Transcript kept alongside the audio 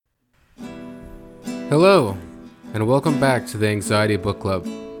Hello, and welcome back to the Anxiety Book Club.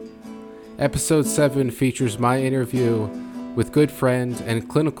 Episode 7 features my interview with good friend and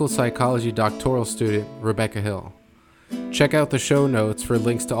clinical psychology doctoral student Rebecca Hill. Check out the show notes for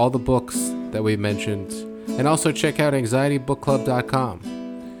links to all the books that we mentioned, and also check out anxietybookclub.com,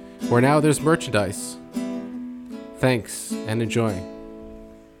 where now there's merchandise. Thanks, and enjoy.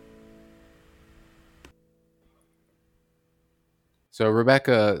 So,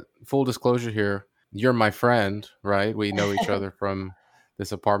 Rebecca, full disclosure here, you're my friend, right? We know each other from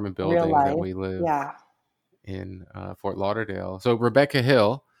this apartment Real building that life. we live Yeah. in Fort Lauderdale. So, Rebecca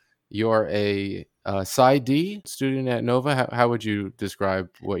Hill, you're a PsyD student at Nova. How would you describe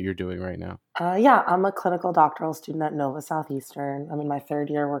what you're doing right now? Yeah, I'm a clinical doctoral student at Nova Southeastern. I'm in my third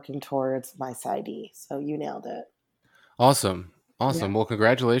year working towards my PsyD. So you nailed it. Awesome. Yeah. Awesome. Well,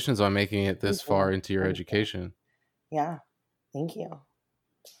 congratulations on making it this Thank far you. into your Thank you. education. Yeah. Thank you.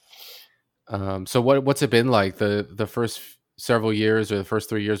 So what's it been like the first several years, or the first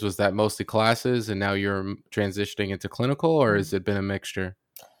 3 years? Was that mostly classes and now you're transitioning into clinical, or has it been a mixture?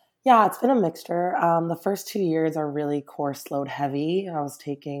 Yeah, it's been a mixture. The first 2 years are really course load heavy. I was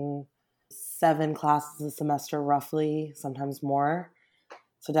taking 7 classes a semester roughly, sometimes more.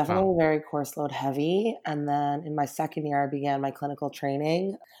 So Wow. definitely very course load heavy. And then in my second year, I began my clinical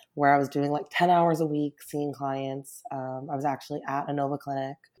training where I was doing like 10 hours a week seeing clients. I was actually at a Nova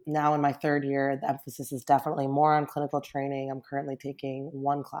clinic. Now in my third year, the emphasis is definitely more on clinical training. I'm currently taking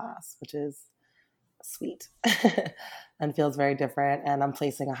one class, which is sweet and feels very different. And I'm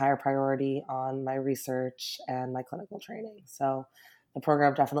placing a higher priority on my research and my clinical training. So the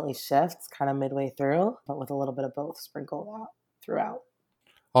program definitely shifts kind of midway through, but with a little bit of both sprinkled out throughout.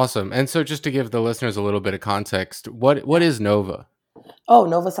 Awesome. And so just to give the listeners a little bit of context, what is Nova? Oh,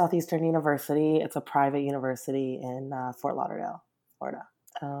 Nova Southeastern University. It's a private university in Fort Lauderdale, Florida.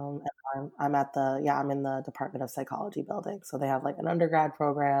 And I'm at I'm in the Department of Psychology building. So they have like an undergrad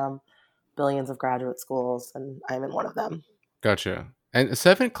program, billions of graduate schools, and I'm in one of them. Gotcha. And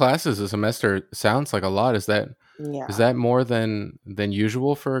 7 classes a semester sounds like a lot. Is Yeah. that more than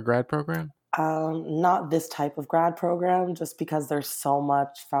usual for a grad program? Not this type of grad program, just because there's so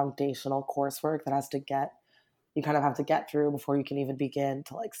much foundational coursework that you kind of have to get through before you can even begin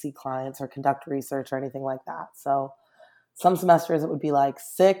to like see clients or conduct research or anything like that. So some semesters it would be like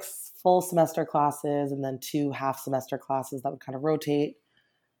 6 full semester classes and then 2 half semester classes that would kind of rotate.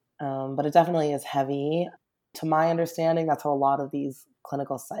 But it definitely is heavy. To my understanding, that's how a lot of these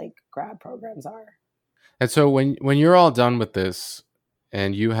clinical psych grad programs are. And so when you're all done with this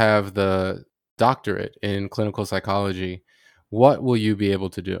and you have the doctorate in clinical psychology, what will you be able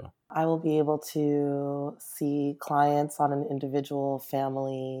to do? I will be able to see clients on an individual,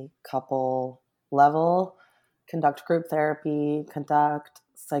 family, couple level, conduct group therapy, conduct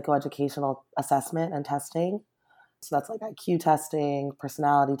psychoeducational assessment and testing. So that's like IQ testing,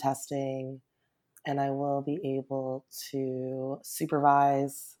 personality testing, and I will be able to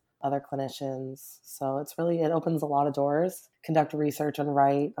supervise other clinicians. So it opens a lot of doors. Conduct research and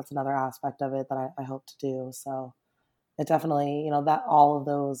write, that's another aspect of it that I hope to do. So it definitely, that all of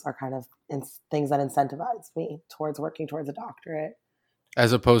those are kind of things that incentivize me towards working towards a doctorate.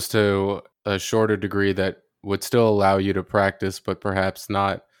 As opposed to a shorter degree that would still allow you to practice, but perhaps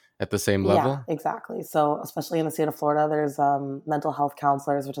not at the same Yeah, level? exactly. So, especially in the state of Florida, there's mental health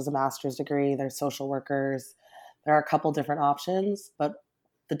counselors, which is a master's degree. There's social workers. There are a couple different options, but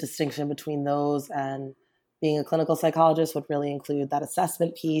the distinction between those and being a clinical psychologist would really include that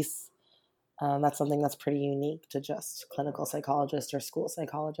assessment piece. That's something that's pretty unique to just clinical psychologists or school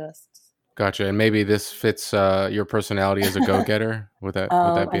psychologists. Gotcha. And maybe this fits your personality as a go-getter. Would that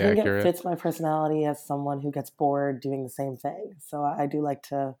I be think it accurate? fits my personality as someone who gets bored doing the same thing. So I do like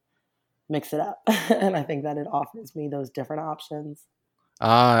to mix it up. And I think that it offers me those different options.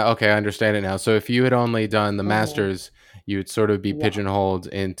 Ah, okay, I understand it now. So if you had only done the Hmm. master's, you'd sort of be Yeah. pigeonholed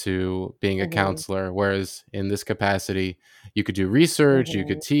into being a Hmm. counselor, whereas in this capacity, you could do research, you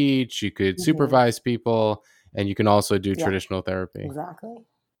could Hmm. teach, you could Hmm. supervise people, and you can also do Yeah, traditional therapy. exactly.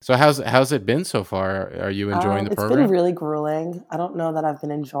 So how's it been so far? Are you enjoying the It's been program? really grueling. I don't know that I've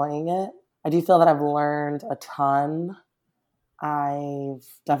been enjoying it. I do feel that I've learned a ton. I've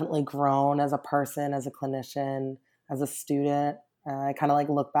definitely grown as a person, as a clinician, as a student. I kind of like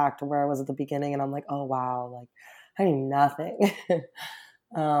look back to where I was at the beginning and I'm like, oh, wow, like I knew nothing.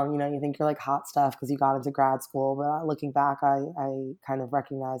 You think you're like hot stuff because you got into grad school, but looking back, I kind of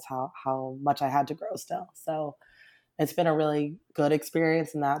recognize how much I had to grow still. So it's been a really good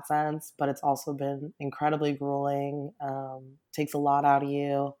experience in that sense, but it's also been incredibly grueling. Takes a lot out of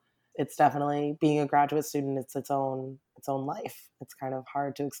you. It's definitely being a graduate student. It's its own life. It's kind of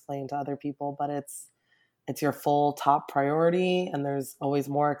hard to explain to other people, but it's your full top priority, and there's always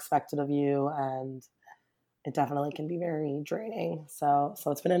more expected of you, and it definitely can be very draining. So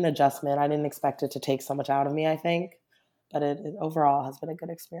it's been an adjustment. I didn't expect it to take so much out of me, I think, but it overall has been a good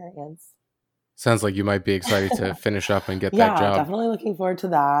experience. Sounds like you might be excited to finish up and get that Yeah, job. definitely looking forward to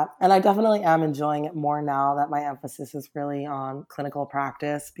that. And I definitely am enjoying it more now that my emphasis is really on clinical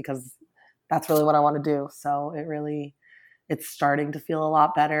practice, because that's really what I want to do. So it's starting to feel a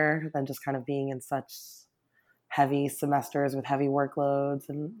lot better than just kind of being in such heavy semesters with heavy workloads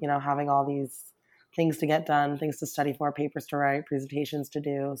and, having all these things to get done, things to study for, papers to write, presentations to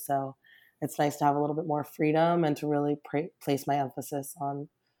do. So it's nice to have a little bit more freedom and to really place my emphasis on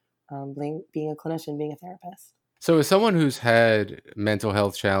being a clinician, being a therapist. So, as someone who's had mental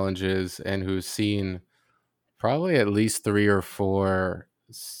health challenges and who's seen probably at least three or four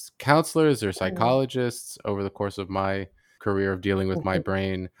counselors or Mhm. psychologists over the course of my career of dealing with my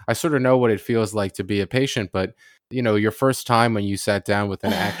brain, I sort of know what it feels like to be a patient. But, your first time when you sat down with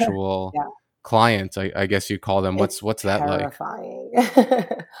an actual Yeah, client, I guess you call them, it's what's that like? terrifying.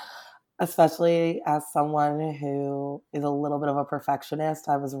 Especially as someone who is a little bit of a perfectionist,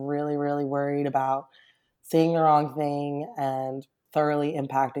 I was really, really worried about saying the wrong thing and thoroughly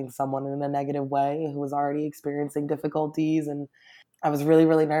impacting someone in a negative way who was already experiencing difficulties. And I was really,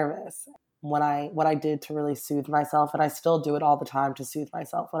 really nervous. What I did to really soothe myself, and I still do it all the time to soothe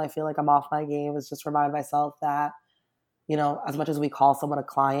myself when I feel like I'm off my game, is just remind myself that, as much as we call someone a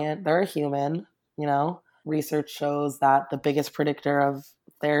client, they're a human, you know. Research shows that the biggest predictor of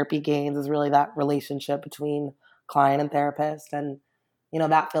therapy gains is really that relationship between client and therapist. And,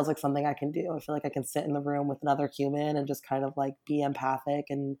 that feels like something I can do. I feel like I can sit in the room with another human and just kind of like be empathic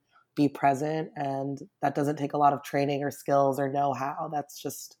and be present. And that doesn't take a lot of training or skills or know how. That's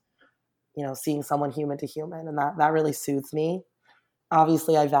just, seeing someone human to human. And that really soothes me.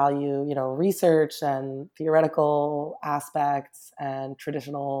 Obviously, I value, research and theoretical aspects and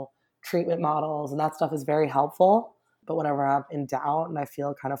traditional treatment models, and that stuff is very helpful. But whenever I'm in doubt and I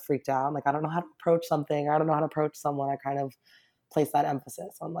feel kind of freaked out, like I don't know how to approach something, or I don't know how to approach someone, I kind of place that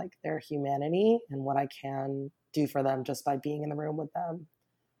emphasis on like their humanity and what I can do for them just by being in the room with them.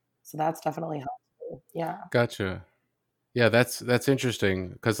 So that's definitely helpful. Yeah. Gotcha. Yeah, that's interesting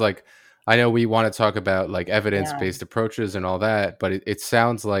because, like, I know we want to talk about like Yeah. evidence-based approaches and all that, but it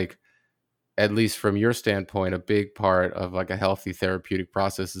sounds like, at least from your standpoint, a big part of like a healthy therapeutic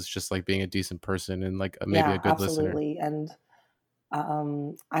process is just like being a decent person and like maybe a Yeah, good listener. absolutely. And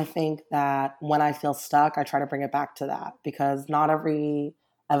I think that when I feel stuck, I try to bring it back to that, because not every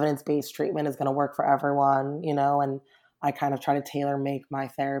evidence based treatment is going to work for everyone, and I kind of try to tailor make my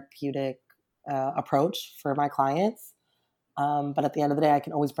therapeutic approach for my clients. But at the end of the day, I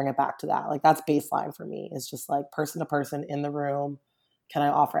can always bring it back to that. Like, that's baseline for me. It's just like person to person in the room. Can I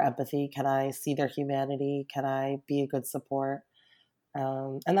offer empathy? Can I see their humanity? Can I be a good support?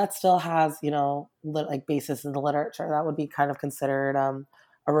 And that still has, like basis in the literature. That would be kind of considered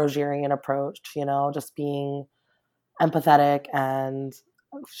a Rogerian approach, just being empathetic and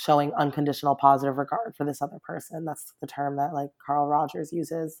showing unconditional positive regard for this other person. That's the term that like Carl Rogers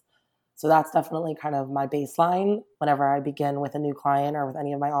uses. So that's definitely kind of my baseline whenever I begin with a new client or with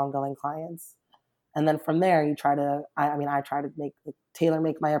any of my ongoing clients. And then from there, you try to, I try to tailor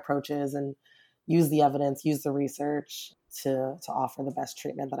make my approaches and use the evidence, use the research to offer the best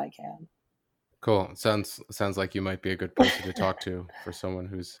treatment that I can. Cool. Sounds like you might be a good person to talk to for someone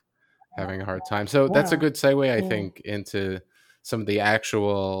who's having a hard time. So that's a Yeah. good segue, I Yeah. think, into some of the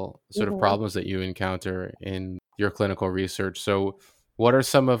actual sort of Hmm. problems that you encounter in your clinical research. So, what are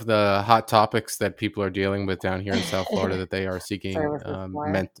some of the hot topics that people are dealing with down here in South Florida that they are seeking Services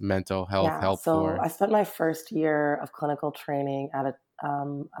for. mental health Yeah. help So for? I spent my first year of clinical training at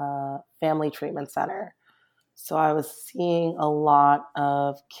a family treatment center. So I was seeing a lot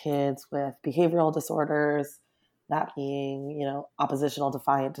of kids with behavioral disorders, that being, oppositional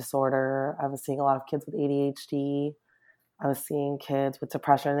defiant disorder. I was seeing a lot of kids with ADHD. I was seeing kids with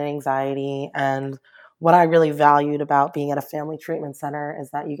depression and anxiety. And what I really valued about being at a family treatment center is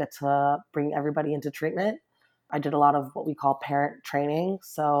that you get to bring everybody into treatment. I did a lot of what we call parent training,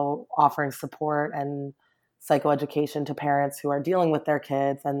 so offering support and psychoeducation to parents who are dealing with their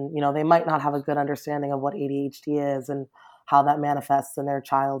kids, and they might not have a good understanding of what ADHD is and how that manifests in their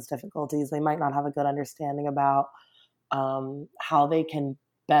child's difficulties. They might not have a good understanding about how they can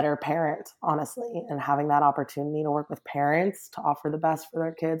better parent, honestly. And having that opportunity to work with parents to offer the best for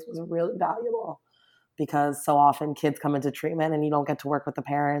their kids was really valuable, because so often kids come into treatment and you don't get to work with the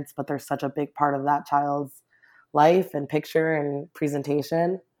parents, but they're such a big part of that child's life and picture and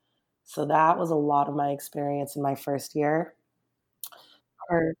presentation. So that was a lot of my experience in my first year.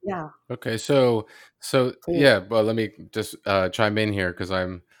 Or yeah, Okay, so please. yeah, well, let me just chime in here because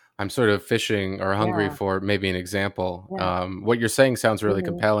I'm sort of fishing or hungry Yeah, for maybe an example. yeah. What you're saying sounds really Hmm.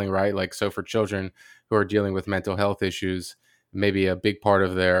 compelling, right? Like, so for children who are dealing with mental health issues, maybe a big part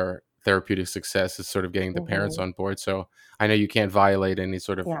of their therapeutic success is sort of getting the parents Hmm. on board. So I know you can't violate any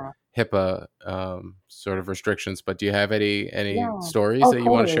sort of Yeah, HIPAA sort of restrictions, but do you have any yeah. stories Oh, that you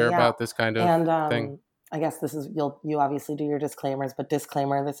want to totally. share Yeah. about this kind of And thing? I guess this is you obviously do your disclaimers, but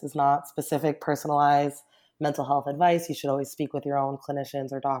disclaimer: this is not specific, personalized mental health advice. You should always speak with your own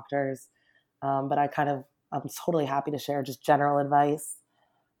clinicians or doctors. But I'm totally happy to share just general advice.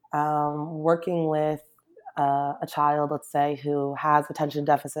 Working with a child, let's say, who has attention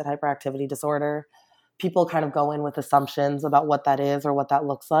deficit hyperactivity disorder, people kind of go in with assumptions about what that is or what that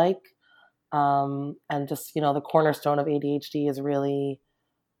looks like. And just, the cornerstone of ADHD is really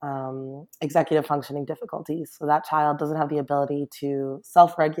executive functioning difficulties. So that child doesn't have the ability to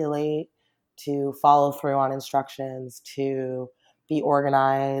self regulate, to follow through on instructions, to be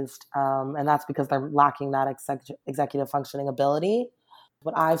organized. And that's because they're lacking that executive functioning ability.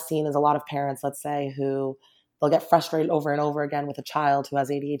 What I've seen is a lot of parents, let's say, who they'll get frustrated over and over again with a child who has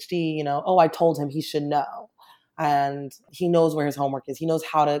ADHD. Oh, I told him he should know. And he knows where his homework is. He knows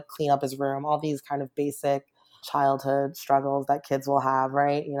how to clean up his room, all these kind of basic childhood struggles that kids will have,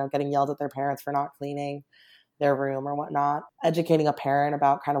 right? Getting yelled at their parents for not cleaning their room or whatnot. Educating a parent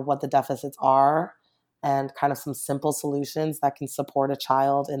about kind of what the deficits are and kind of some simple solutions that can support a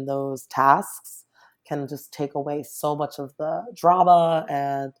child in those tasks can just take away so much of the drama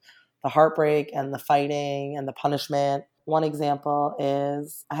and the heartbreak and the fighting and the punishment. One example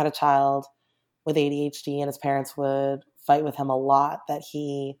is I had a child with ADHD and his parents would fight with him a lot that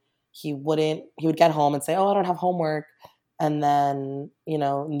he would get home and say, "Oh, I don't have homework." And then,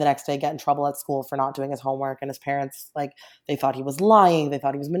 the next day get in trouble at school for not doing his homework. And his parents, like, they thought he was lying. They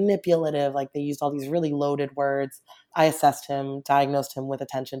thought he was manipulative. Like, they used all these really loaded words. I assessed him, diagnosed him with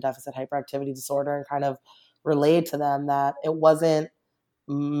attention deficit hyperactivity disorder, and kind of relayed to them that it wasn't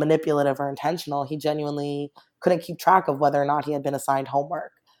manipulative or intentional. He genuinely couldn't keep track of whether or not he had been assigned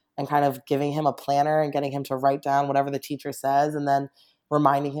homework, and kind of giving him a planner and getting him to write down whatever the teacher says and then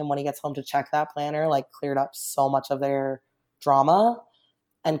reminding him when he gets home to check that planner, like, cleared up so much of their drama.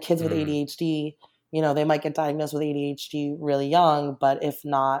 And kids with Mm, ADHD, they might get diagnosed with ADHD really young, but if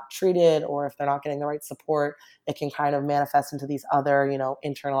not treated or if they're not getting the right support, it can kind of manifest into these other,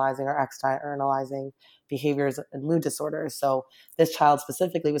 internalizing or externalizing behaviors and mood disorders. So this child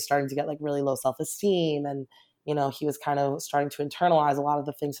specifically was starting to get like really low self-esteem, and he was kind of starting to internalize a lot of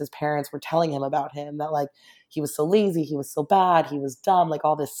the things his parents were telling him about him, that like he was so lazy, he was so bad, he was dumb, like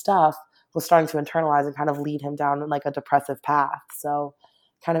all this stuff was starting to internalize and kind of lead him down like a depressive path. So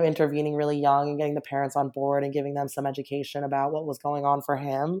kind of intervening really young and getting the parents on board and giving them some education about what was going on for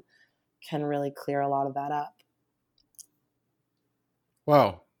him can really clear a lot of that up.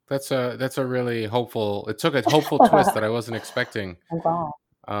 wow, that's a really hopeful. It took a hopeful twist that I wasn't expecting. I'm glad.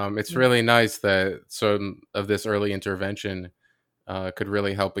 It's really nice that some of this early intervention could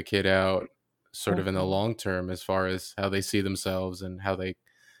really help a kid out, sort of in the Mm-hmm. long term, as far as how they see themselves and how they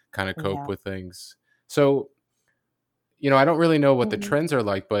kind of cope Yeah. with things. So, I don't really know what the Mm-hmm. trends are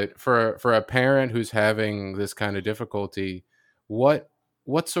like, but for a parent who's having this kind of difficulty, what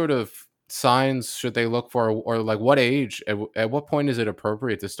what sort of signs should they look for, or like what age, at what point is it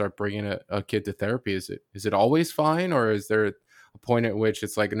appropriate to start bringing a kid to therapy? Is it always fine, or is there a point at which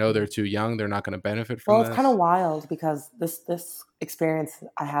it's like, no, they're too young, they're not going to benefit from Well, it's kind of this? wild because this experience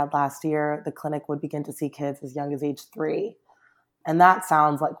I had last year, the clinic would begin to see kids as young as age 3. And that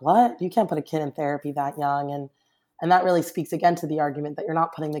sounds like, what? You can't put a kid in therapy that young. And that really speaks again to the argument that you're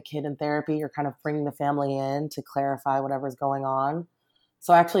not putting the kid in therapy, you're kind of bringing the family in to clarify whatever's going on.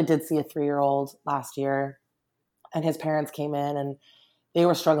 So I actually did see a 3-year-old last year, and his parents came in and they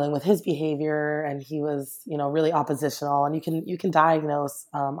were struggling with his behavior, and he was, really oppositional. And you can diagnose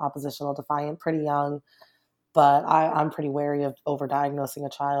oppositional defiant pretty young, but I'm pretty wary of overdiagnosing a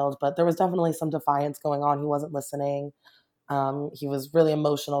child. But there was definitely some defiance going on. He wasn't listening. He was really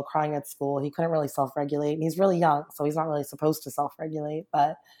emotional, crying at school. He couldn't really self-regulate, and he's really young, so he's not really supposed to self-regulate.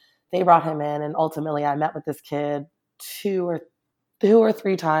 But they brought him in, and ultimately, I met with this kid two or 2 or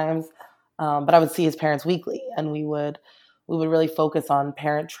 3 times. But I would see his parents weekly, and we would really focus on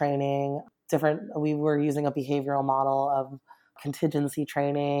parent training. We were using a behavioral model of contingency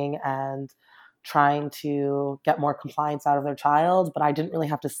training and trying to get more compliance out of their child. But I didn't really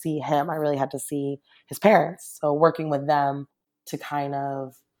have to see him. I really had to see his parents. So working with them to kind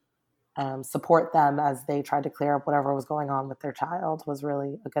of support them as they tried to clear up whatever was going on with their child was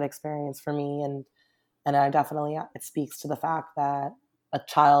really a good experience for me. And I definitely, it speaks to the fact that a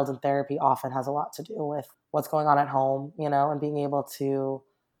child in therapy often has a lot to do with what's going on at home, and being able to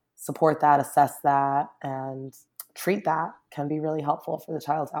support that, assess that, and treat that can be really helpful for the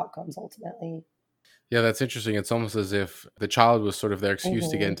child's outcomes ultimately. Yeah, that's interesting. It's almost as if the child was sort of their excuse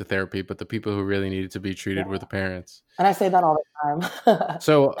to get Mm-hmm. into therapy, but the people who really needed to be treated were Yeah. the parents. And I say that all the time.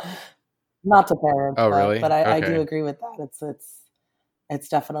 So, Not to parents, oh, but really? I do Okay. agree with that. It's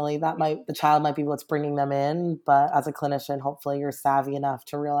definitely the child might be what's bringing them in, but as a clinician, hopefully you're savvy enough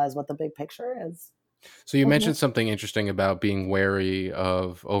to realize what the big picture is. So you Mhm. mentioned something interesting about being wary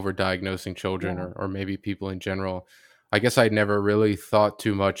of overdiagnosing children Yeah. or maybe people in general. I guess I'd never really thought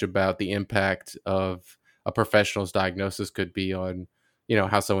too much about the impact of a professional's diagnosis could be on,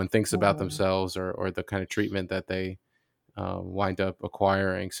 how someone thinks about Mhm. themselves or the kind of treatment that they wind up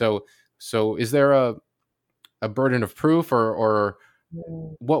acquiring. So is there a burden of proof or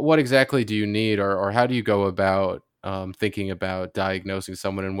Mm. what exactly do you need or how do you go about thinking about diagnosing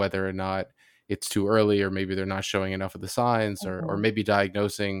someone and whether or not it's too early or maybe they're not showing enough of the signs or Mhm. maybe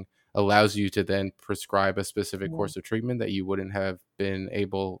diagnosing allows you to then prescribe a specific Mhm. course of treatment that you wouldn't have been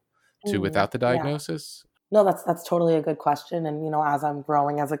able to Mhm. without the Yeah. diagnosis? No, that's totally a good question, and, as I'm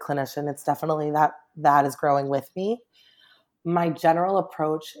growing as a clinician, it's definitely that is growing with me. My general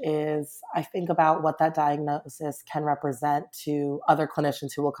approach is I think about what that diagnosis can represent to other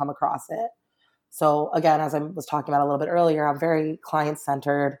clinicians who will come across it. So again, as I was talking about a little bit earlier, I'm very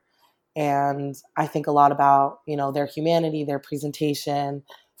client-centered, and I think a lot about, their humanity, their presentation,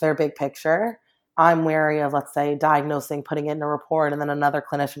 their big picture. I'm wary of, let's say, diagnosing, putting it in a report, and then another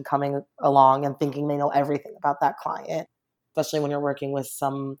clinician coming along and thinking they know everything about that client, especially when you're working with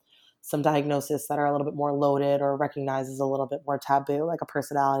some diagnoses that are a little bit more loaded or recognized as a little bit more taboo, like a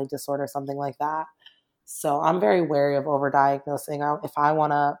personality disorder, something like that. So I'm very wary of overdiagnosing. If I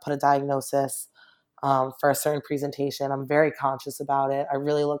want to put a diagnosis for a certain presentation, I'm very conscious about it. I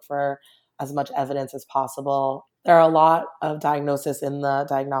really look for as much evidence as possible. There are a lot of diagnoses in the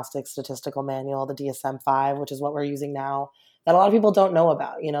Diagnostic Statistical Manual, the DSM-5, which is what we're using now, that a lot of people don't know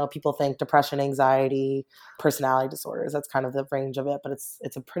about. People think depression, anxiety, personality disorders. That's kind of the range of it, but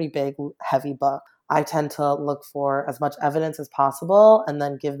it's a pretty big, heavy book. I tend to look for as much evidence as possible and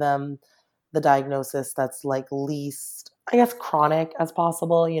then give them the diagnosis that's like least, I guess, chronic as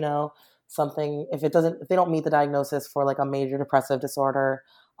possible. Something, if they don't meet the diagnosis for like a major depressive disorder,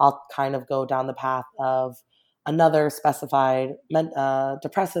 I'll kind of go down the path of another specified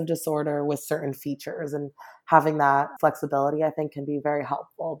depressive disorder with certain features, and having that flexibility I think can be very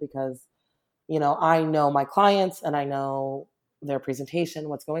helpful because I know my clients and I know their presentation,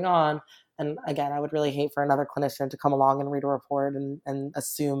 what's going on. And again, I would really hate for another clinician to come along and read a report and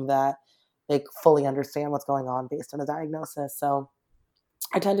assume that they fully understand what's going on based on a diagnosis. So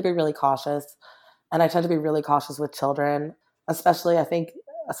I tend to be really cautious, and I tend to be really cautious with children, especially I think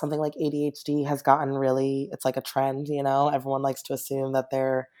something like ADHD has gotten really, it's like a trend, everyone likes to assume that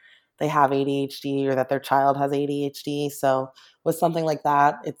they have ADHD or that their child has ADHD. So with something like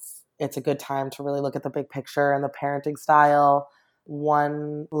that, it's a good time to really look at the big picture and the parenting style.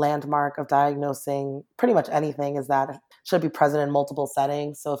 One landmark of diagnosing pretty much anything is that it should be present in multiple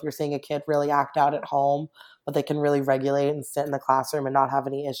settings. So if you're seeing a kid really act out at home, but they can really regulate and sit in the classroom and not have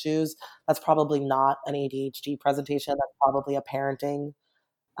any issues, that's probably not an ADHD presentation. That's probably a parenting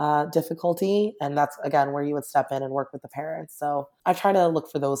difficulty. And that's, again, where you would step in and work with the parents. So I try to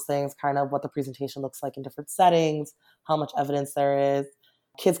look for those things, kind of what the presentation looks like in different settings, how much evidence there is.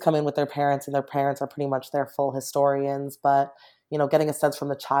 Kids come in with their parents, and their parents are pretty much their full historians. But, getting a sense from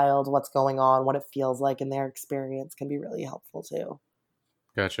the child, what's going on, what it feels like in their experience can be really helpful too.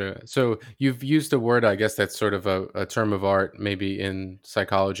 Gotcha. So you've used a word, I guess that's sort of a term of art, maybe in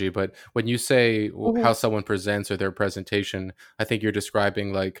psychology. But when you say Hmm. how someone presents or their presentation, I think you're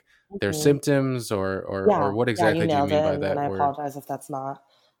describing like their Hmm. symptoms or Yeah, what yeah, you exactly do you nailed mean it, by and that I word? apologize if that's not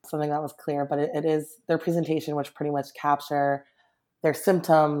something that was clear, but it is their presentation, which pretty much capture their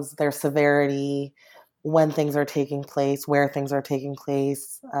symptoms, their severity, when things are taking place, where things are taking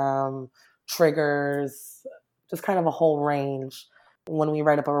place, triggers, just kind of a whole range. When we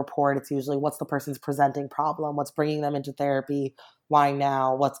write up a report, it's usually what's the person's presenting problem, what's bringing them into therapy, why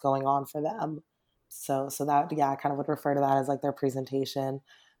now, what's going on for them. So that, yeah, I kind of would refer to that as like their presentation.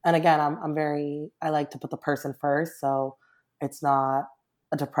 And again, I like to put the person first. So it's not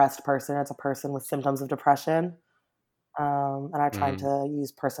a depressed person, it's a person with symptoms of depression. And I try Mhm. to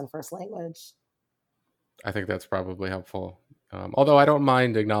use person first language. I think that's probably helpful. Although I don't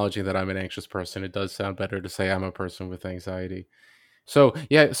mind acknowledging that I'm an anxious person, it does sound better to say I'm a person with anxiety. So,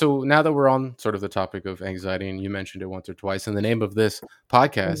 yeah, so now that we're on sort of the topic of anxiety, and you mentioned it once or twice, and the name of this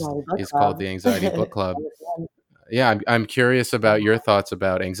podcast Anxiety book is called club. the Anxiety Book Club. yeah, I'm curious about your thoughts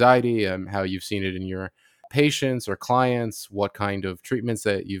about anxiety, how you've seen it in your patients or clients, what kind of treatments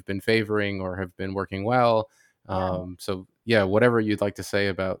that you've been favoring or have been working well. Yeah. So yeah, whatever you'd like to say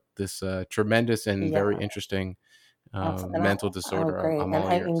about this tremendous and very Yeah. interesting Absolutely. And mental I disorder, agree. I'm And all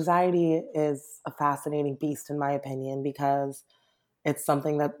ears. anxiety is a fascinating beast, in my opinion, because it's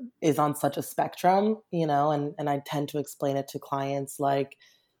something that is on such a spectrum, and I tend to explain it to clients like,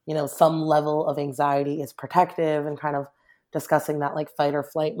 some level of anxiety is protective and kind of discussing that like fight or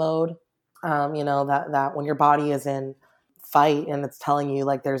flight mode. That when your body is in fight and it's telling you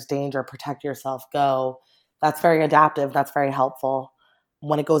like there's danger, protect yourself, go. That's very adaptive. That's very helpful.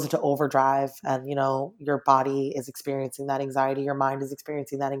 When it goes into overdrive and your body is experiencing that anxiety, your mind is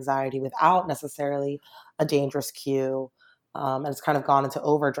experiencing that anxiety without necessarily a dangerous cue, and it's kind of gone into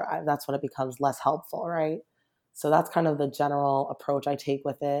overdrive, that's when it becomes less helpful, right? So that's kind of the general approach I take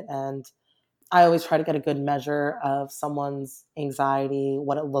with it. And I always try to get a good measure of someone's anxiety,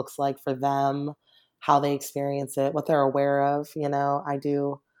 what it looks like for them, how they experience it, what they're aware of.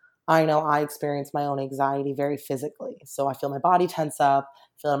 I know I experience my own anxiety very physically. So I feel my body tense up,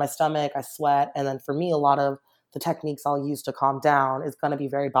 feel it in my stomach, I sweat. And then for me, a lot of the techniques I'll use to calm down is going to be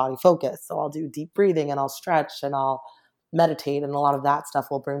very body focused. So I'll do deep breathing and I'll stretch and I'll meditate, and a lot of that stuff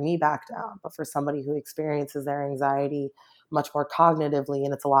will bring me back down. But for somebody who experiences their anxiety much more cognitively,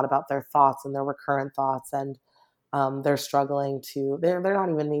 and it's a lot about their thoughts and their recurrent thoughts, and they're struggling to they're not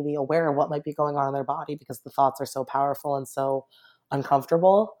even maybe aware of what might be going on in their body because the thoughts are so powerful and so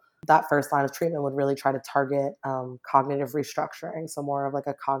uncomfortable. That first line of treatment would really try to target cognitive restructuring, so more of like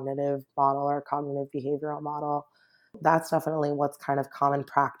a cognitive model or a cognitive behavioral model. That's definitely what's kind of common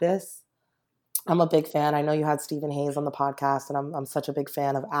practice. I'm a big fan. I know you had Stephen Hayes on the podcast, and I'm such a big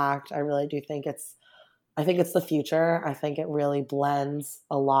fan of ACT. I really do think it's the future. I think it really blends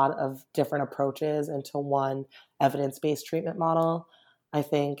a lot of different approaches into one evidence-based treatment model. I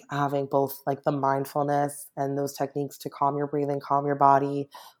think having both like the mindfulness and those techniques to calm your breathing, calm your body,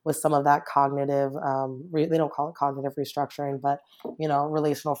 with some of that cognitive, they don't call it cognitive restructuring, but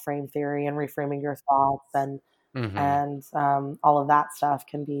relational frame theory and reframing your thoughts Hmm. and all of that stuff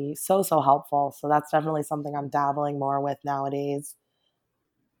can be so, so helpful. So that's definitely something I'm dabbling more with nowadays.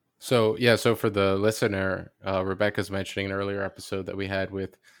 So yeah, so for the listener, Rebecca's mentioning an earlier episode that we had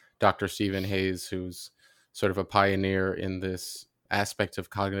with Dr. Stephen Hayes, who's sort of a pioneer in this aspect of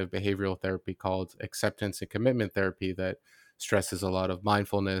cognitive behavioral therapy called acceptance and commitment therapy that stresses a lot of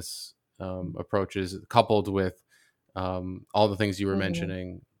mindfulness approaches coupled with all the things you were Hmm.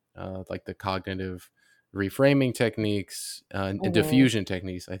 mentioning, like the cognitive reframing techniques, Hmm. diffusion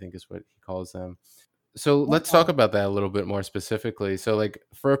techniques, I think is what he calls them. So let's talk Okay. about that a little bit more specifically. So, like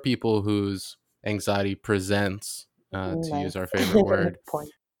for people whose anxiety presents, to use Nice. our favorite word, Point.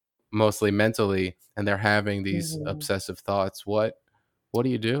 mostly mentally, and they're having these Hmm. obsessive thoughts, what do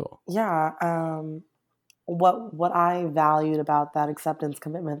you do? Yeah. What I valued about that acceptance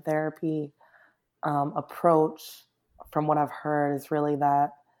commitment therapy approach, from what I've heard, is really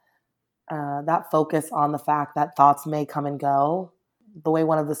that focus on the fact that thoughts may come and go. The way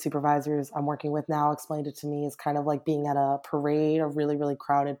one of the supervisors I'm working with now explained it to me is kind of like being at a parade, a really, really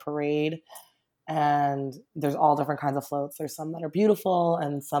crowded parade. And there's all different kinds of floats. There's some that are beautiful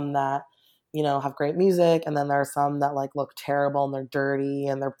and some that, have great music. And then there are some that like look terrible and they're dirty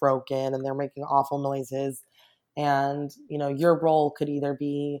and they're broken and they're making awful noises. And, your role could either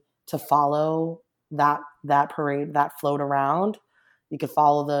be to follow that parade, that float around. You could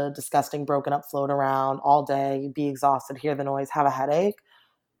follow the disgusting broken up float around all day. You'd be exhausted, hear the noise, have a headache.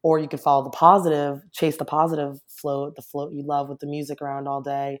 Or you could follow the positive, chase the positive float, the float you love with the music around all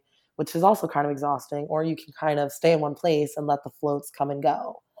day, which is also kind of exhausting. Or you can kind of stay in one place and let the floats come and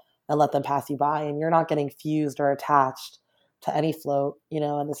go and let them pass you by. And you're not getting fused or attached to any float,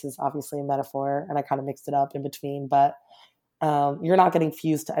 and this is obviously a metaphor and I kind of mixed it up in between, but you're not getting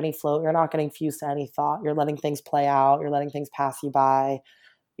fused to any float. You're not getting fused to any thought. You're letting things play out. You're letting things pass you by.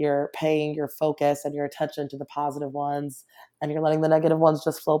 You're paying your focus and your attention to the positive ones, and you're letting the negative ones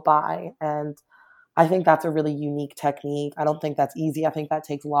just float by. And I think that's a really unique technique. I don't think that's easy. I think that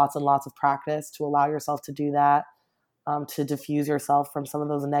takes lots and lots of practice to allow yourself to do that, to diffuse yourself from some of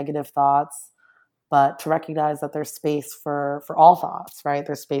those negative thoughts, but to recognize that there's space for all thoughts, right?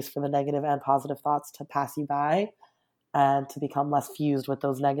 There's space for the negative and positive thoughts to pass you by and to become less fused with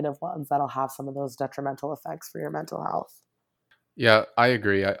those negative ones that'll have some of those detrimental effects for your mental health. Yeah, I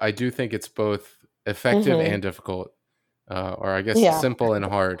agree. I do think it's both effective Hmm. and difficult, or I guess Yeah, simple and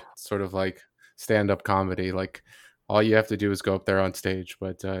hard. Sort of like stand-up comedy. Like all you have to do is go up there on stage,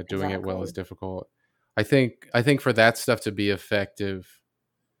 but doing it well is exactly. difficult. I think for that stuff to be effective,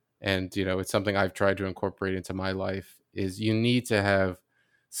 and it's something I've tried to incorporate into my life, is you need to have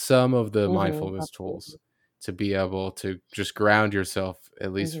some of the mindfulness tools Absolutely. to be able to just ground yourself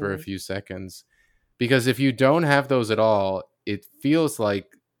at least for a Hmm. few seconds. Because if you don't have those at all, it feels like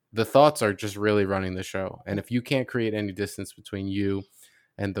the thoughts are just really running the show. And if you can't create any distance between you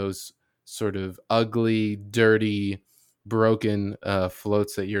and those sort of ugly, dirty, broken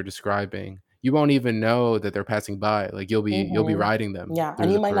floats that you're describing, you won't even know that they're passing by. Like you'll be Hmm. riding them Yeah, and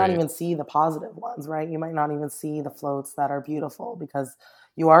through you the might not parade. even see the positive ones, right? You might not even see the floats that are beautiful because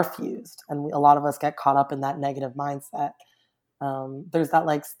you are fused, and a lot of us get caught up in that negative mindset. There's that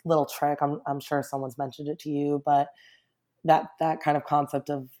like little trick. I'm sure someone's mentioned it to you, but that kind of concept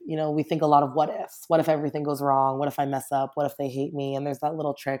of, we think a lot of what ifs. What if everything goes wrong? What if I mess up? What if they hate me? And there's that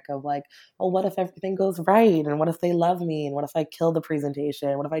little trick of like, oh, what if everything goes right? And what if they love me? And what if I kill the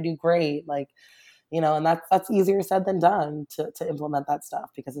presentation? What if I do great? Like, and that's easier said than done to implement that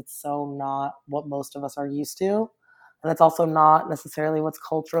stuff, because it's so not what most of us are used to. And it's also not necessarily what's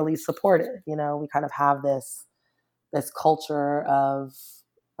culturally supported. We kind of have this culture of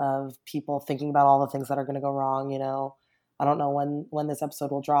people thinking about all the things that are going to go wrong. I don't know when this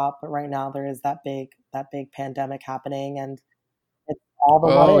episode will drop, but right now there is that big pandemic happening, and it's all the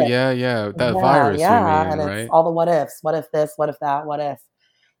what Oh ifs. yeah, yeah. That Yeah, virus you yeah, mean, and it's right? all the what ifs. What if this? What if that? What if?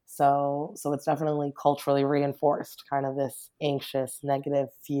 So it's definitely culturally reinforced, kind of this anxious, negative,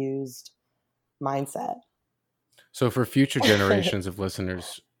 fused mindset. So for future generations of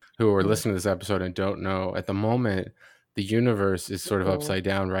listeners who are listening to this episode and don't know, at the moment, the universe is sort of Mhm, upside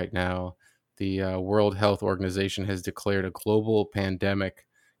down right now. The World Health Organization has declared a global pandemic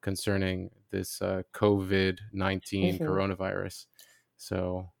concerning this COVID-19 mhm, coronavirus.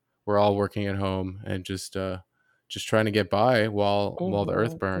 So we're all working at home and just trying to get by while the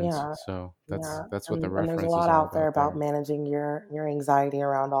earth burns. yeah. So that's Yeah, that's what the and there's a reference is lot all out there about about there. managing your anxiety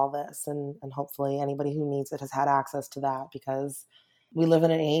around all this, and hopefully anybody who needs it has had access to that, because we live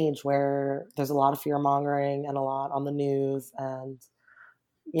in an age where there's a lot of fear mongering and a lot on the news, and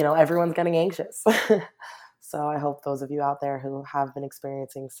everyone's getting anxious. So I hope those of you out there who have been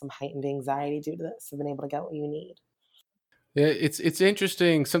experiencing some heightened anxiety due to this have been able to get what you need. Yeah, it's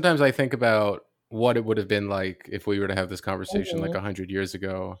interesting. Sometimes I think about what it would have been like if we were to have this conversation like Hmm. 100 years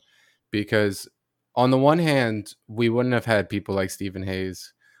ago, because on the one hand, we wouldn't have had people like Stephen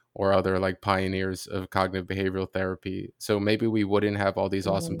Hayes or other like pioneers of cognitive behavioral therapy. So maybe we wouldn't have all these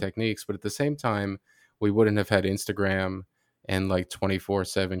awesome Hmm. techniques, but at the same time, we wouldn't have had Instagram and like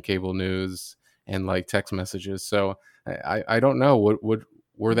 24/7 cable news and like text messages. So I don't know. Would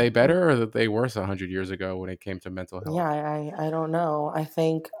were they better or that they worse 100 years ago when it came to mental Yeah, health? I don't know. I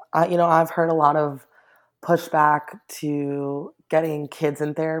think I've heard a lot of pushback to getting kids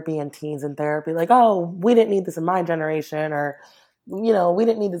in therapy and teens in therapy, like, oh, we didn't need this in my generation, or we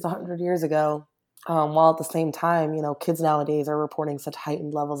didn't need this 100 years ago. While at the same time, kids nowadays are reporting such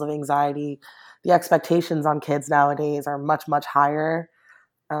heightened levels of anxiety. The expectations on kids nowadays are much, much higher,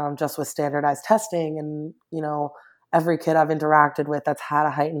 just with standardized testing. And every kid I've interacted with that's had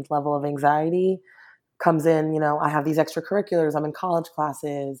a heightened level of anxiety comes in, I have these extracurriculars, I'm in college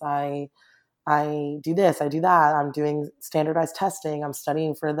classes, I do this, I do that. I'm doing standardized testing. I'm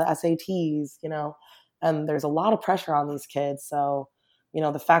studying for the SATs, and there's a lot of pressure on these kids. So,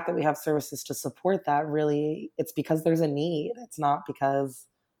 the fact that we have services to support that, really, it's because there's a need. It's not because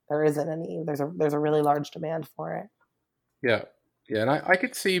there isn't a need. There's a really large demand for it. Yeah. Yeah. And I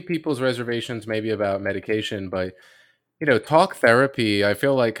could see people's reservations maybe about medication, but, talk therapy, I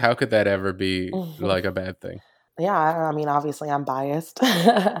feel like how could that ever be like a bad thing? Yeah, I mean, obviously, I'm biased,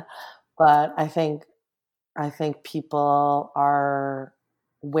 but I think people are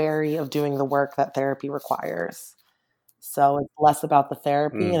wary of doing the work that therapy requires. So it's less about the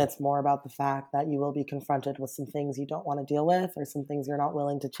therapy and Mm. it's more about the fact that you will be confronted with some things you don't want to deal with, or some things you're not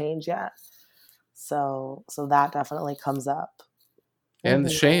willing to change yet. So that definitely comes up. And the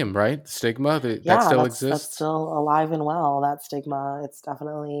Hmm. shame, right? The stigma that Yeah, still that's exists. still alive and well. That stigma, it's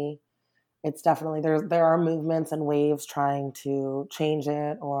definitely there are movements and waves trying to change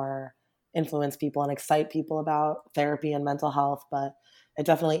it or influence people and excite people about therapy and mental health, but it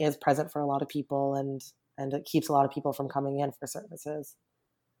definitely is present for a lot of people, and it keeps a lot of people from coming in for services.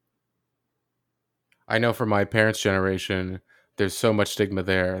 I know for my parents' generation, there's so much stigma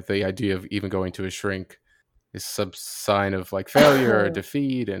there. The idea of even going to a shrink is some sign of like failure or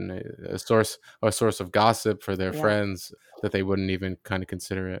defeat and a source of gossip for their Yeah. friends that they wouldn't even kind of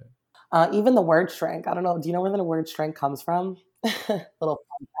consider it. Even the word shrink, I don't know, do you know where the word shrink comes from? Little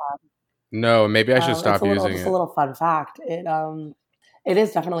No, maybe I should It's stop a little using just a it. little fun fact. It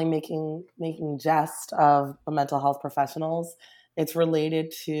is definitely making jest of the mental health professionals. It's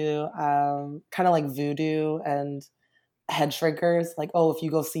related to kind of like voodoo and head shrinkers. Like, oh, if you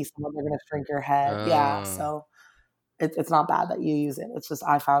go see someone, they're going to shrink your head. Yeah. Uh, So it's not bad that you use it. It's just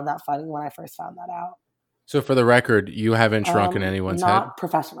I found that funny when I first found that out. so for the record, you haven't shrunken anyone's head? Not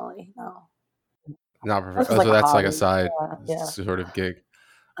professionally, no. Not That's just so like a that's like a hobby. side Yeah. sort of gig.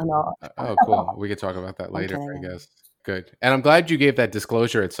 I know. Oh, cool. We could talk about that I'm later, I kidding. guess. Good. And I'm glad you gave that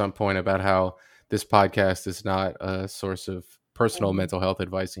disclosure at some point about how this podcast is not a source of personal mental health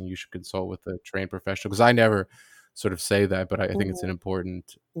advice and you should consult with a trained professional, because I never sort of say that, but I think it's an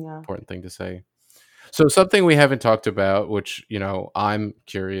important Yeah. thing to say. So something we haven't talked about, which, I'm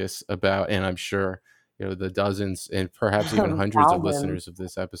curious about, and I'm sure, the dozens and perhaps even hundreds of Thousands. listeners of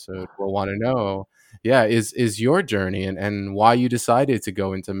this episode will want to know, yeah, is your journey and why you decided to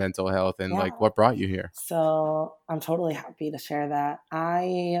go into mental health and Yeah. like what brought you here. So I'm totally happy to share that.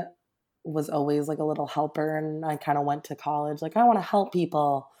 I was always like a little helper, and I kind of went to college like I want to help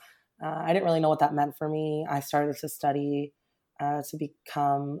people. I didn't really know what that meant for me. I started to study to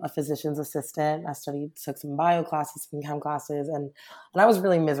become a physician's assistant. I took some bio classes, some chem classes, and I was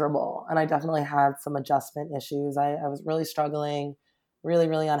really miserable. And I definitely had some adjustment issues. I was really struggling, really,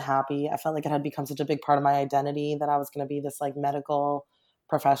 really unhappy. I felt like it had become such a big part of my identity that I was going to be this like medical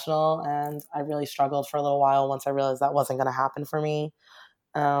professional. And I really struggled for a little while once I realized that wasn't going to happen for me.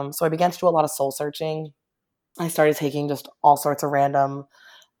 So I began to do a lot of soul searching. I started taking just all sorts of random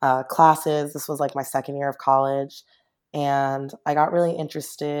classes. This was like my second year of college. And I got really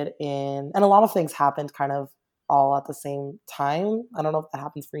interested in, and a lot of things happened kind of all at the same time. I don't know if that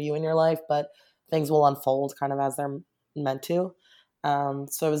happens for you in your life, but things will unfold kind of as they're meant to.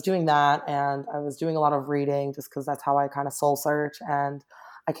 So I was doing that, and I was doing a lot of reading just because that's how I kind of soul search. And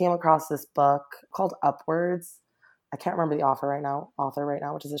I came across this book called Upwards. I can't remember the author right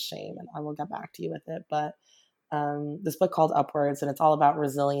now, which is a shame, and I will get back to you with it. But this book called Upwards, and it's all about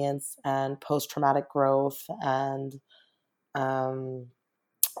resilience and post-traumatic growth and um,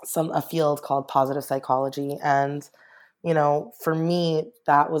 a field called positive psychology. And for me,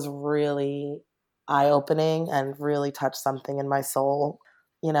 that was really eye-opening and really touched something in my soul.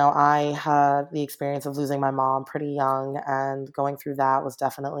 I had the experience of losing my mom pretty young, and going through that was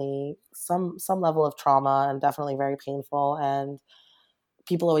definitely some level of trauma and definitely very painful. And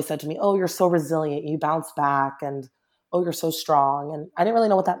people always said to me, "Oh, you're so resilient. You bounce back." And, "Oh, you're so strong." And I didn't really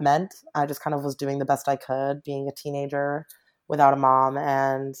know what that meant. I just kind of was doing the best I could being a teenager without a mom.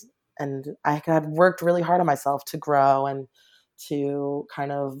 And I had worked really hard on myself to grow and to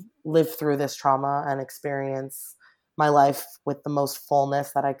kind of live through this trauma and experience my life with the most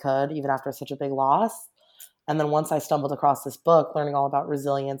fullness that I could, even after such a big loss. And then once I stumbled across this book, learning all about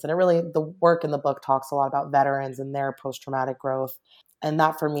resilience, and the work in the book talks a lot about veterans and their post traumatic growth. And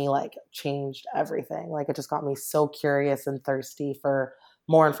that for me, like, changed everything. Like, it just got me so curious and thirsty for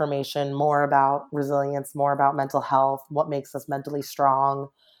more information, more about resilience, more about mental health, what makes us mentally strong.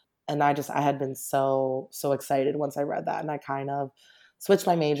 And I had been so excited once I read that, and I kind of switched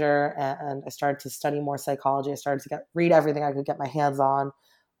my major, and I started to study more psychology. I started to read everything I could get my hands on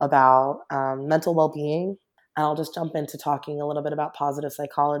about mental well-being. And I'll just jump into talking a little bit about positive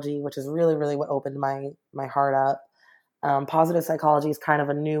psychology, which is really, really what opened my heart up. Positive psychology is kind of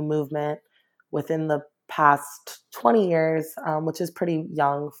a new movement within the past 20 years, which is pretty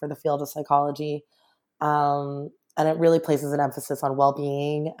young for the field of psychology. And it really places an emphasis on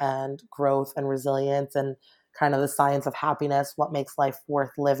well-being and growth and resilience and kind of the science of happiness, what makes life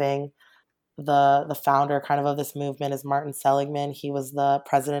worth living. The founder kind of this movement is Martin Seligman. He was the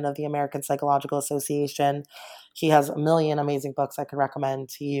president of the American Psychological Association. He has a million amazing books I could recommend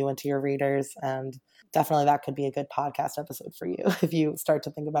to you and to your readers. And definitely that could be a good podcast episode for you if you start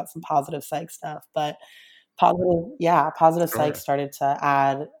to think about some positive psych stuff. But positive psych started to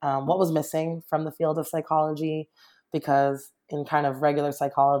add what was missing from the field of psychology, because in kind of regular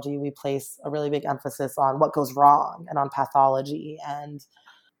psychology, we place a really big emphasis on what goes wrong and on pathology. And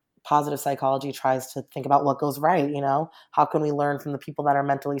positive psychology tries to think about what goes right. How can we learn from the people that are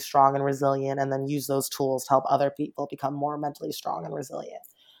mentally strong and resilient, and then use those tools to help other people become more mentally strong and resilient?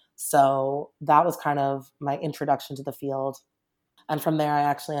 So that was kind of my introduction to the field. And from there, I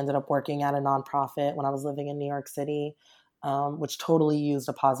actually ended up working at a nonprofit when I was living in New York City, which totally used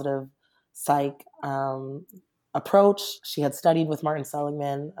a positive psych approach. She had studied with Martin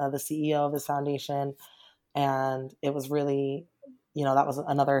Seligman, the CEO of this foundation, and it was really, that was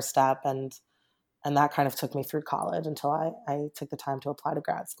another step. And that kind of took me through college until I took the time to apply to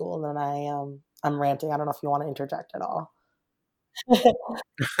grad school. And then I'm ranting. I don't know if you want to interject at all. That's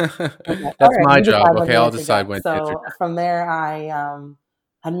Right, my you job. decide when Okay, to I'll decide interject. when to So interject. from there, I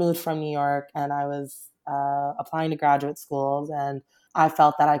had moved from New York, and I was applying to graduate schools, and I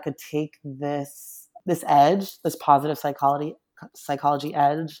felt that I could take this edge, this positive psychology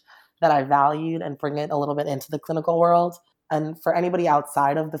edge that I valued, and bring it a little bit into the clinical world. And for anybody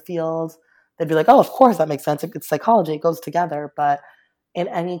outside of the field, they'd be like, "Oh, of course, that makes sense. It's psychology; it goes together." But in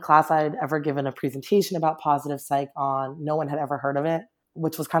any class I'd ever given a presentation about positive psych on, no one had ever heard of it,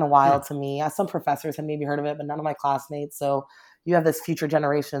 which was kind of wild to me. Some professors had maybe heard of it, but none of my classmates. So you have this future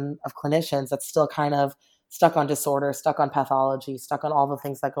generation of clinicians that's still kind of stuck on disorder, stuck on pathology, stuck on all the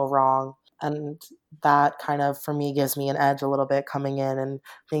things that go wrong. And that kind of, for me, gives me an edge a little bit coming in and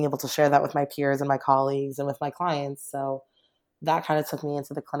being able to share that with my peers and my colleagues and with my clients. So that kind of took me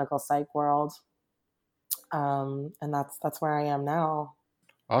into the clinical psych world. And that's where I am now.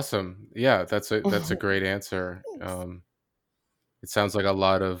 Awesome. Yeah, that's a great answer. It sounds like a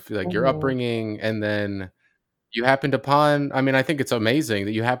lot of like your upbringing, and then you happened upon, I mean, I think it's amazing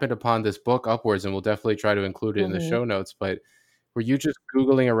that you happened upon this book, Upwards, and we'll definitely try to include it in the show notes, but were you just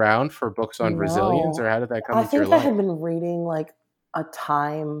Googling around for books on resilience, or how did that come into your I think I life? had been reading like a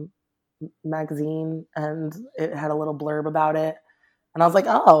Time magazine, and it had a little blurb about it. And I was like,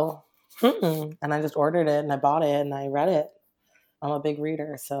 oh, and I just ordered it and I bought it and I read it. I'm a big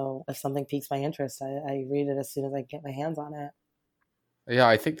reader, so if something piques my interest, I read it as soon as I get my hands on it. Yeah,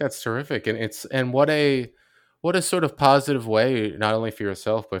 I think that's terrific, and what a sort of positive way, not only for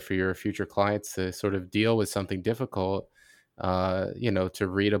yourself but for your future clients, to sort of deal with something difficult. To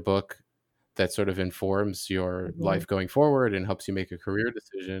read a book that sort of informs your life going forward and helps you make a career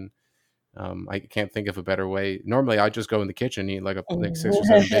decision. I can't think of a better way. Normally, I just go in the kitchen and eat like 6 or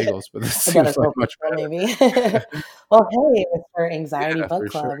 7 bagels, but this seems like much better. Maybe. Well, hey, Mr. Anxiety Yeah, Book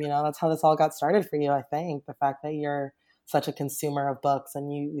for sure. Club, that's how this all got started for you, I think. The fact that you're such a consumer of books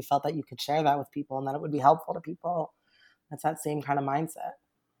and you felt that you could share that with people and that it would be helpful to people. That's that same kind of mindset.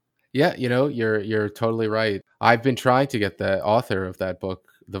 Yeah, you're totally right. I've been trying to get the author of that book,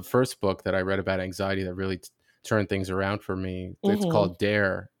 the first book that I read about anxiety that really turned things around for me. It's called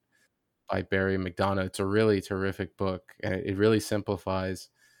Dare by Barry McDonough. It's a really terrific book, and it really simplifies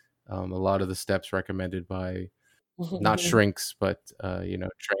a lot of the steps recommended by not shrinks, but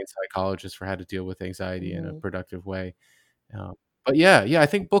trained psychologists for how to deal with anxiety in a productive way. But yeah, I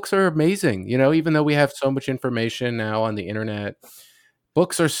think books are amazing. Even though we have so much information now on the internet,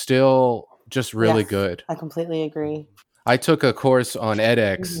 books are still just really good. I completely agree. I took a course on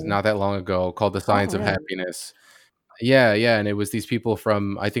edX not that long ago called The Science of Happiness. Yeah, and it was these people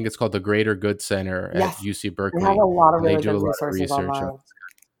from, I think it's called the Greater Good Center at UC We have Berkeley, a lot of and they really do a good lot of resources research on. online.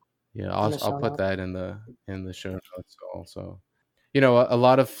 Yeah, In the I'll show put notes. that in the show notes also. A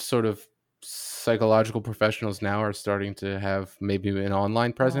lot of sort of psychological professionals now are starting to have maybe an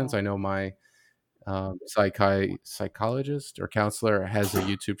online presence. I know my psychologist or counselor has a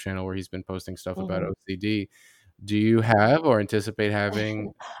YouTube channel where he's been posting stuff about OCD. Do you have or anticipate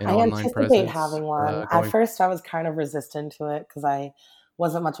having an I online anticipate presence having one. At going? first, I was kind of resistant to it because I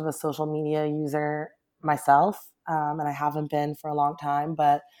wasn't much of a social media user myself, and I haven't been for a long time.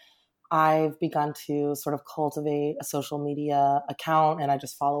 But I've begun to sort of cultivate a social media account, and I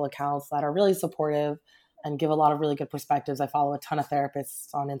just follow accounts that are really supportive and give a lot of really good perspectives. I follow a ton of therapists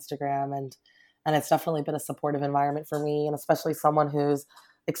on Instagram, and it's definitely been a supportive environment for me, and especially someone who's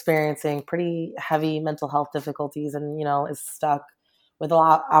experiencing pretty heavy mental health difficulties and is stuck with a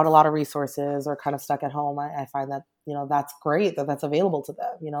lot of resources or kind of stuck at home. I find that that's great that that's available to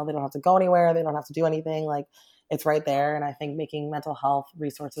them. They don't have to go anywhere, they don't have to do anything, like it's right there. And I think making mental health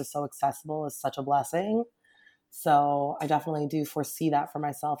resources so accessible is such a blessing. So I definitely do foresee that for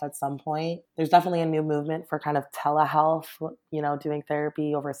myself at some point. There's definitely a new movement for kind of telehealth, doing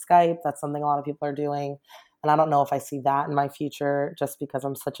therapy over Skype. That's something a lot of people are doing. And I don't know if I see that in my future just because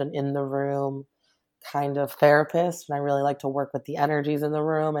I'm such an in the room kind of therapist. And I really like to work with the energies in the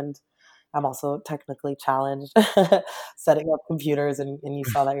room. And I'm also technically challenged setting up computers, and you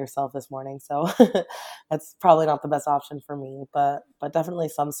saw that yourself this morning. So that's probably not the best option for me, but definitely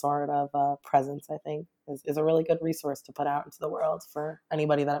some sort of presence, I think, is a really good resource to put out into the world for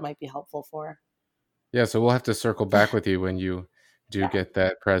anybody that it might be helpful for. Yeah, so we'll have to circle back with you when you do get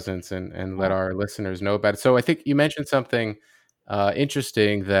that presence and let our listeners know about it. So I think you mentioned something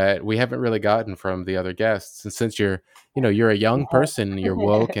interesting that we haven't really gotten from the other guests. And since you're a young person, you're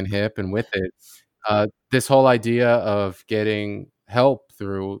woke and hip and with it, this whole idea of getting help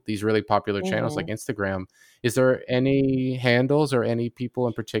through these really popular channels like Instagram, is there any handles or any people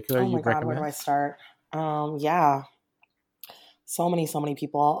in particular Oh my you'd God, where do recommend? I start? Yeah, so many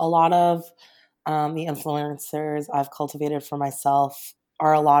people. A lot of the influencers I've cultivated for myself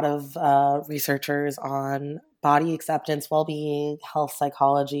are a lot of researchers on body acceptance, well-being, health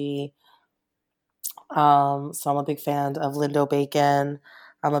psychology. So I'm a big fan of Lindo Bacon.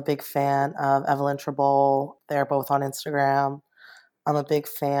 I'm a big fan of Evelyn Tribole. They're both on Instagram. I'm a big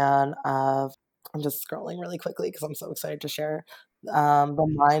fan of, I'm just scrolling really quickly because I'm so excited to share. The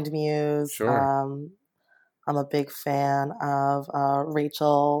Mind Muse. Sure. I'm a big fan of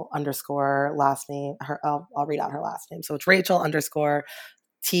Rachel underscore last name. I'll read out her last name. So it's Rachel underscore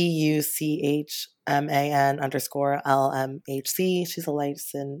TUCHMAN underscore LMHC. She's a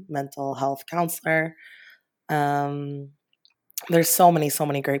licensed mental health counselor. There's so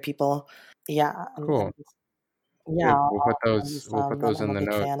many great people. Yeah. Cool. Yeah, Good. I'll send you We'll put some that those I'm in a the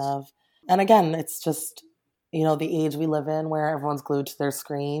big fan notes. of. And again, it's just, the age we live in where everyone's glued to their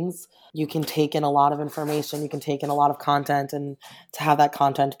screens. You can take in a lot of information, you can take in a lot of content, and to have that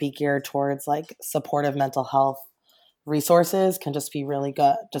content be geared towards like supportive mental health resources can just be really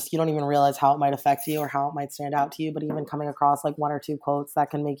good. Just you don't even realize how it might affect you or how it might stand out to you, but even coming across like one or two quotes that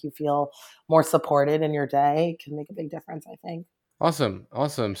can make you feel more supported in your day can make a big difference, I think. Awesome.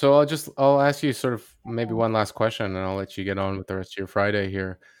 Awesome. So I'll ask you sort of maybe one last question and I'll let you get on with the rest of your Friday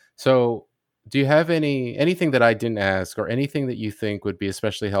here. So do you have anything that I didn't ask or anything that you think would be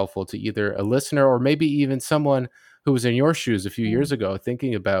especially helpful to either a listener or maybe even someone who was in your shoes a few years Mm. ago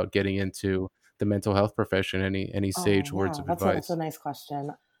thinking about getting into the mental health profession? Any Oh sage words yeah, of that's a advice? nice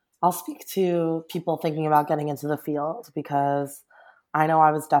question. I'll speak to people thinking about getting into the field because I know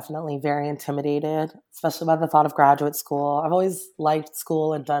I was definitely very intimidated, especially by the thought of graduate school. I've always liked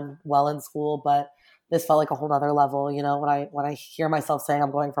school and done well in school, but this felt like a whole nother level. When I hear myself saying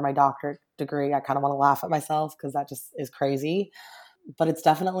I'm going for my doctorate degree, I kind of want to laugh at myself because that just is crazy. But it's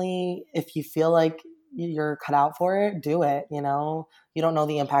definitely, if you feel like you're cut out for it, do it. You don't know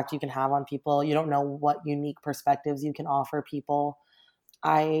the impact you can have on people. You don't know what unique perspectives you can offer people.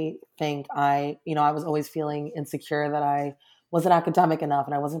 I think I was always feeling insecure that I wasn't academic enough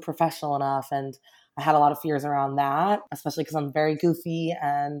and I wasn't professional enough. And I had a lot of fears around that, especially because I'm very goofy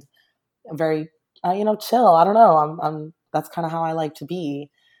and very, chill. I don't know. That's kind of how I like to be,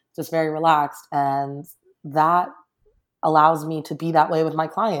 just very relaxed. And that allows me to be that way with my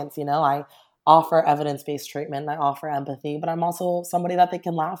clients. I offer evidence based treatment, I offer empathy, but I'm also somebody that they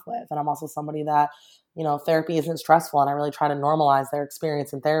can laugh with. And I'm also somebody that, therapy isn't stressful. And I really try to normalize their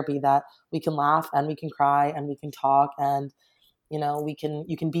experience in therapy that we can laugh and we can cry and we can talk and, you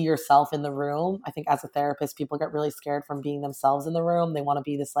can be yourself in the room. I think as a therapist, people get really scared from being themselves in the room. They want to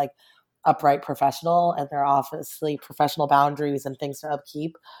be this like upright professional, and there are obviously professional boundaries and things to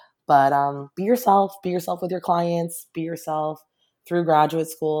upkeep. But be yourself with your clients, be yourself through graduate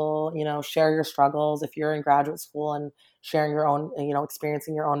school. Share your struggles if you're in graduate school and sharing your own,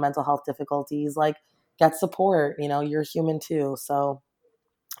 experiencing your own mental health difficulties. Like, get support. You're human too. So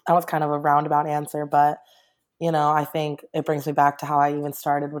that was kind of a roundabout answer, but I think it brings me back to how I even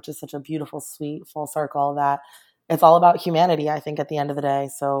started, which is such a beautiful, sweet full circle that it's all about humanity, I think, at the end of the day.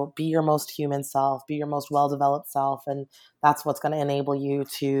 So be your most human self, be your most well developed self. And that's what's going to enable you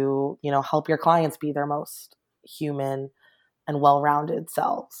to, help your clients be their most human and well rounded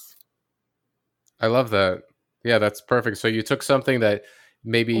selves. I love that. Yeah, that's perfect. So you took something that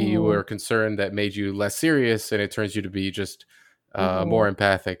maybe you Hmm. were concerned that made you less serious, and it turns you to be just more Hmm.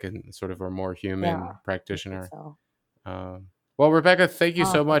 empathic and sort of a more Yeah, human I think practitioner. so. Well, Rebecca, thank you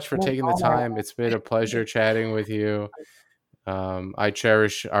Oh, so much it's for been an taking the honor. time. It's been a pleasure chatting with you. I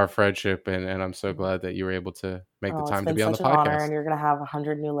cherish our friendship, and I'm so glad that you were able to make the Oh, it's time to been be on the such an honor, podcast. and you're going to have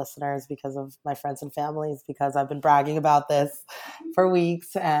 100 new listeners because of my friends and families, because I've been bragging about this for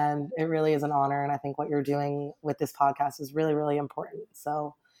weeks, and it really is an honor. And I think what you're doing with this podcast is really, really important.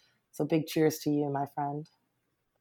 So big cheers to you, my friend.